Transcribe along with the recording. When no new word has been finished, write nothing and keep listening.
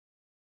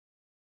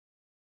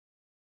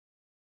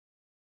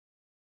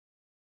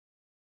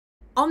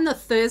On the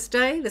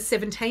Thursday, the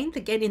 17th,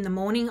 again in the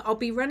morning, I'll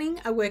be running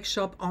a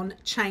workshop on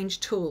change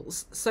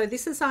tools. So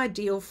this is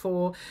ideal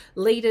for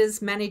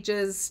leaders,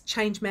 managers,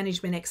 change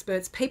management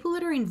experts, people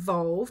that are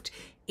involved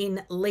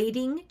in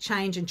leading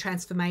change and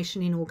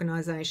transformation in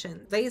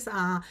organisation. These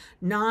are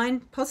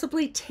 9,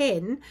 possibly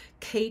 10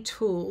 key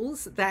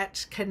tools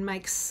that can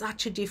make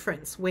such a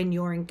difference when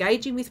you're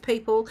engaging with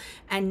people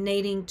and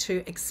needing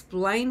to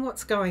explain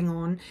what's going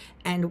on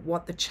and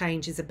what the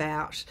change is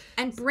about.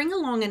 And bring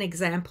along an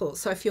example.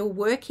 So if you're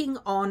working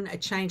on a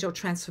change or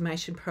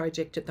transformation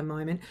project at the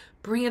moment,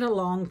 bring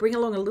along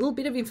a little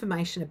bit of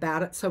information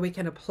about it so we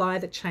can apply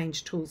the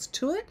change tools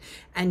to it,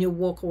 and you'll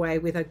walk away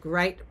with a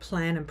great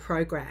plan and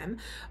program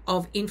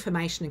of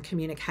information and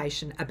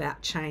communication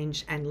about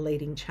change and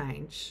leading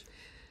change.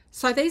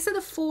 So these are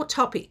the 4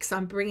 topics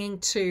I'm bringing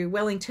to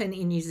Wellington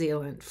in New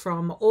Zealand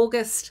from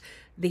August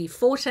the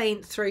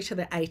 14th through to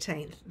the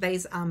 18th.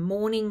 These are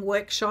morning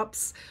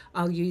workshops.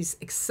 I'll use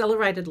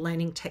accelerated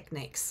learning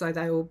techniques. So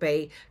they will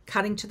be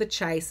cutting to the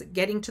chase,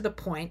 getting to the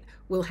point.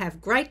 We'll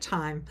have great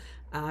time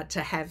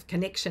to have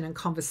connection and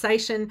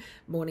conversation,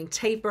 morning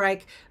tea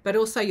break, but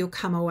also you'll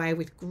come away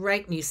with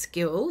great new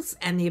skills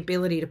and the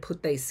ability to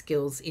put these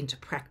skills into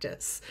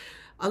practice.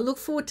 I look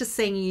forward to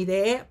seeing you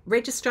there.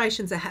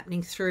 Registrations are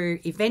happening through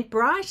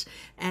Eventbrite,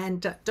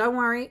 and don't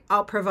worry,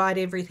 I'll provide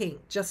everything.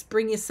 Just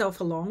bring yourself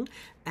along,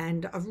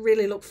 and I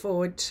really look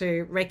forward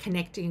to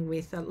reconnecting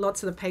with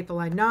lots of the people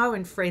I know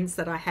and friends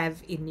that I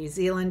have in New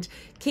Zealand,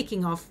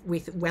 kicking off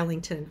with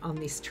Wellington on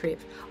this trip.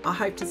 I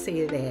hope to see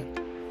you there.